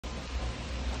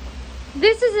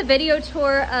This is a video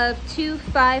tour of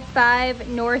 255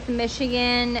 North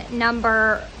Michigan,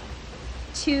 number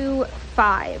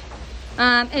 25.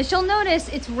 As you'll notice,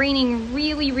 it's raining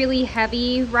really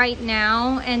heavy right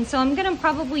now, and so I'm gonna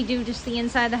probably do just the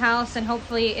inside of the house, and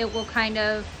hopefully it will kind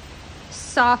of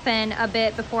soften a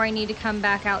bit before I need to come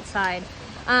back outside.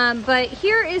 But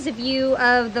here is a view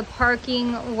of the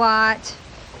parking lot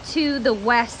to the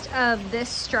west of this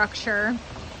structure.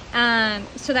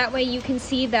 So that way you can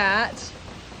see that,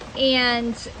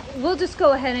 and we'll just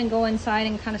go ahead and go inside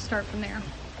and kind of start from there.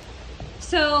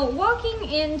 So walking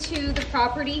into the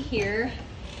property here,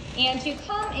 and you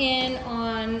come in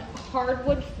on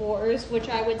hardwood floors, which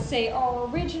I would say are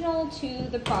original to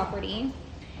the property.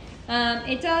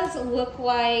 It does look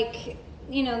like,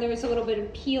 you know, there's a little bit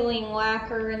of peeling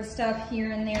lacquer and stuff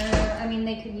here and there. I mean,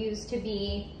 they could use to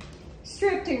be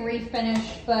stripped and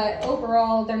refinished, but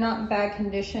overall they're not in bad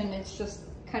condition. It's just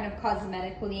kind of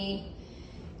cosmetically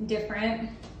different.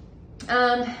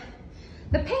 The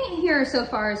paint here so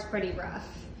far is pretty rough,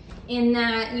 in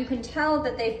that you can tell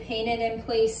that they've painted in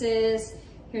places.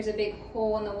 Here's a big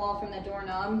hole in the wall from the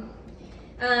doorknob.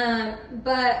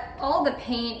 But all the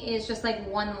paint is just like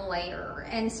one layer,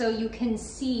 and so you can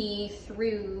see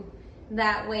through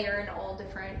that layer in all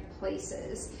different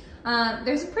places.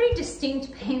 There's a pretty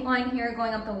distinct paint line here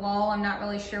going up the wall. I'm not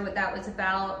really sure what that was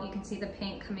about. You can see the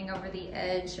paint coming over the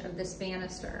edge of this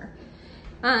banister.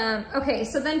 Okay,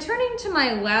 so then turning to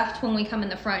my left, when we come in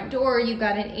the front door, you've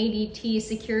got an ADT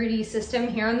security system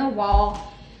here on the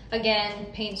wall. Again,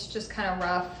 paint's just kind of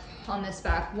rough on this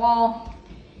back wall.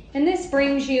 And this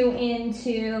brings you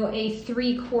into a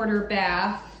 3/4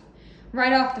 bath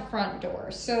right off the front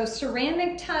door. So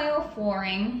ceramic tile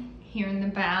flooring here in the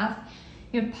bath.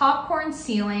 You have popcorn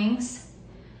ceilings,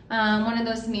 one of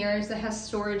those mirrors that has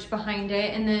storage behind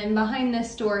it. And then behind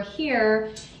this door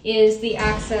here is the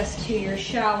access to your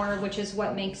shower, which is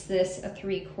what makes this a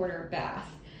 3/4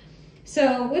 bath.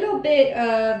 So a little bit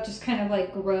of just kind of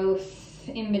like growth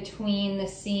in between the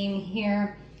seam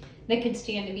here that could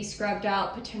stand to be scrubbed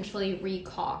out, potentially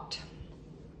recaulked.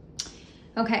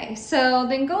 Okay, so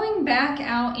then going back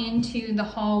out into the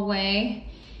hallway,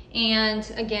 and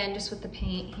again, just with the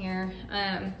paint here,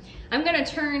 I'm gonna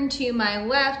turn to my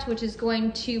left, which is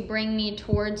going to bring me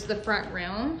towards the front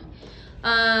room.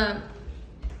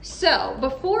 So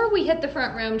before we hit the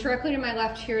front room, directly to my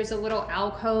left here is a little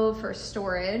alcove for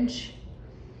storage.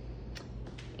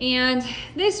 And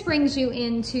this brings you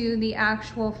into the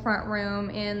actual front room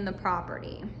in the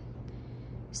property.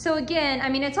 So again, I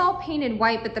mean, it's all painted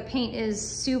white, but the paint is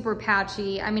super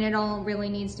patchy. I mean, it all really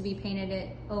needs to be painted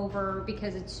over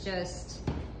because it's just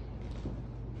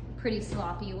pretty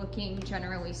sloppy looking,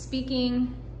 generally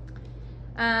speaking.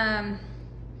 The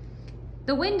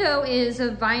window is a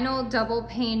vinyl double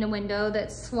pane window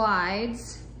that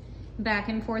slides back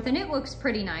and forth, and it looks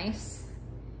pretty nice.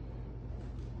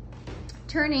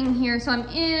 Turning here, so I'm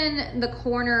in the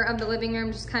corner of the living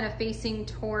room, just kind of facing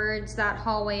towards that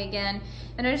hallway again.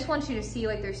 And I just want you to see,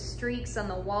 like, there's streaks on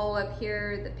the wall up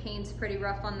here. The paint's pretty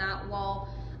rough on that wall.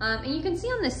 And you can see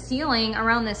on the ceiling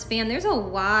around this fan, there's a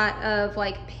lot of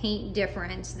like paint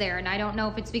difference there. And I don't know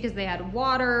if it's because they had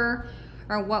water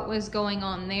or what was going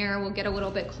on there. We'll get a little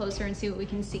bit closer and see what we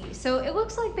can see. So it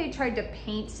looks like they tried to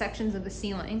paint sections of the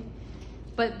ceiling,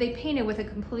 but they painted with a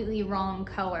completely wrong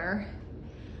color.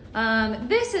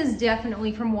 This is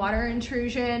definitely from water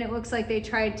intrusion. It looks like they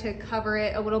tried to cover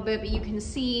it a little bit, but you can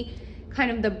see kind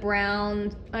of the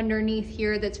brown underneath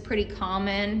here that's pretty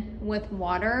common with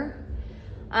water.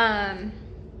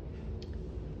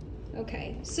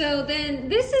 Okay, so then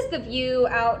this is the view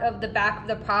out of the back of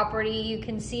the property. You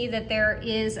can see that there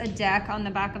is a deck on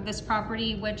the back of this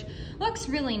property, which looks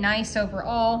really nice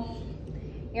overall.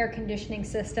 Air conditioning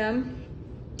system.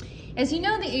 As you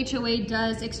know, the HOA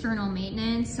does external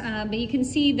maintenance, but you can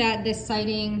see that this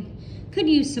siding could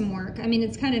use some work. I mean,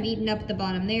 it's kind of eaten up at the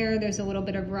bottom there. There's a little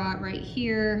bit of rot right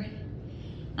here.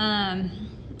 And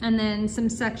then some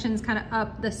sections kind of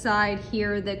up the side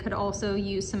here that could also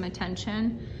use some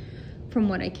attention from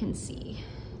what I can see.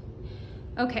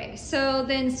 Okay, so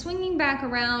then swinging back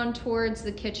around towards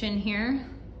the kitchen here.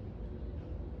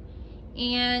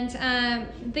 And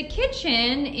the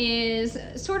kitchen is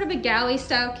sort of a galley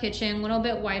style kitchen, a little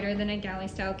bit wider than a galley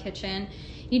style kitchen.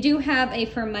 You do have a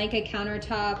Formica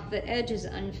countertop. The edge is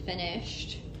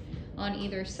unfinished on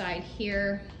either side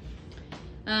here.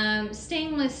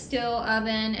 Stainless steel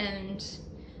oven and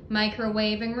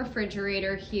microwave and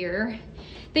refrigerator here.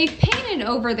 They've painted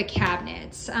over the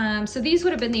cabinets. So these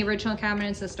would have been the original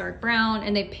cabinets, this dark brown,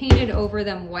 and they painted over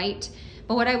them white.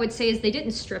 But what I would say is they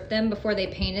didn't strip them before they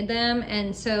painted them.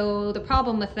 And so the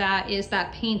problem with that is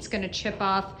that paint's gonna chip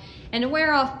off and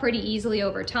wear off pretty easily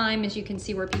over time. As you can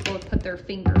see where people have put their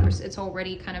fingers, it's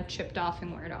already kind of chipped off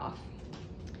and weared off.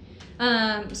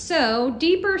 So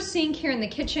deeper sink here in the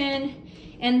kitchen.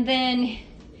 And then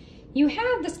you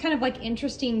have this kind of like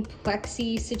interesting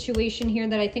plexi situation here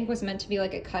that I think was meant to be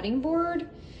like a cutting board,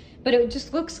 but it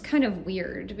just looks kind of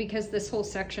weird because this whole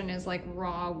section is like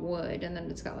raw wood and then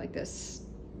it's got like this,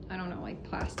 I don't know, like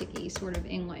plasticky sort of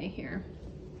inlay here.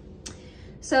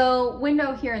 So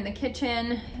window here in the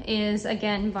kitchen is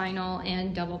again vinyl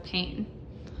and double pane.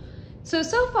 So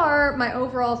far my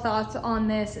overall thoughts on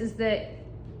this is that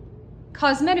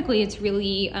cosmetically it's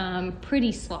really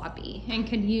pretty sloppy and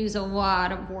could use a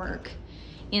lot of work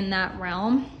in that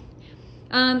realm.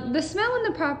 The smell in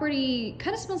the property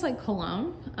kind of smells like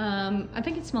cologne. I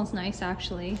think it smells nice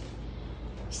actually.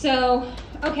 So,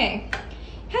 okay.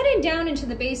 Headed down into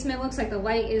the basement, looks like the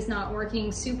light is not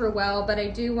working super well, but I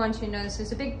do want you to notice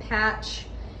there's a big patch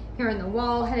here in the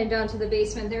wall headed down to the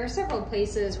basement. There are several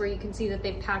places where you can see that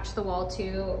they've patched the wall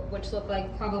too, which look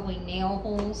like probably nail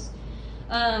holes.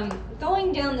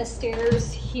 Going down the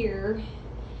stairs here,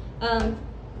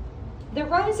 the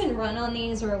rise and run on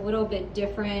these are a little bit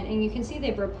different, and you can see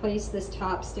they've replaced this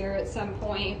top stair at some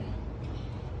point.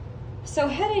 So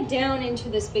headed down into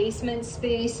this basement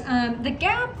space, the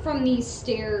gap from these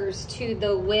stairs to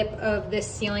the lip of this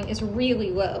ceiling is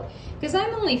really low because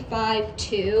I'm only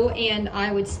 5'2", and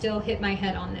I would still hit my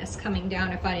head on this coming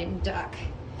down if I didn't duck.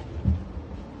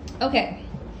 Okay,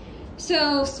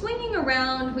 so swinging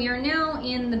around, we are now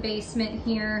in the basement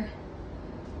here,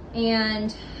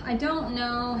 and I don't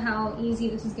know how easy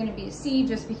this is going to be to see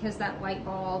just because that light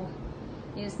bulb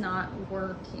is not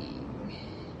working.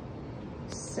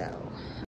 So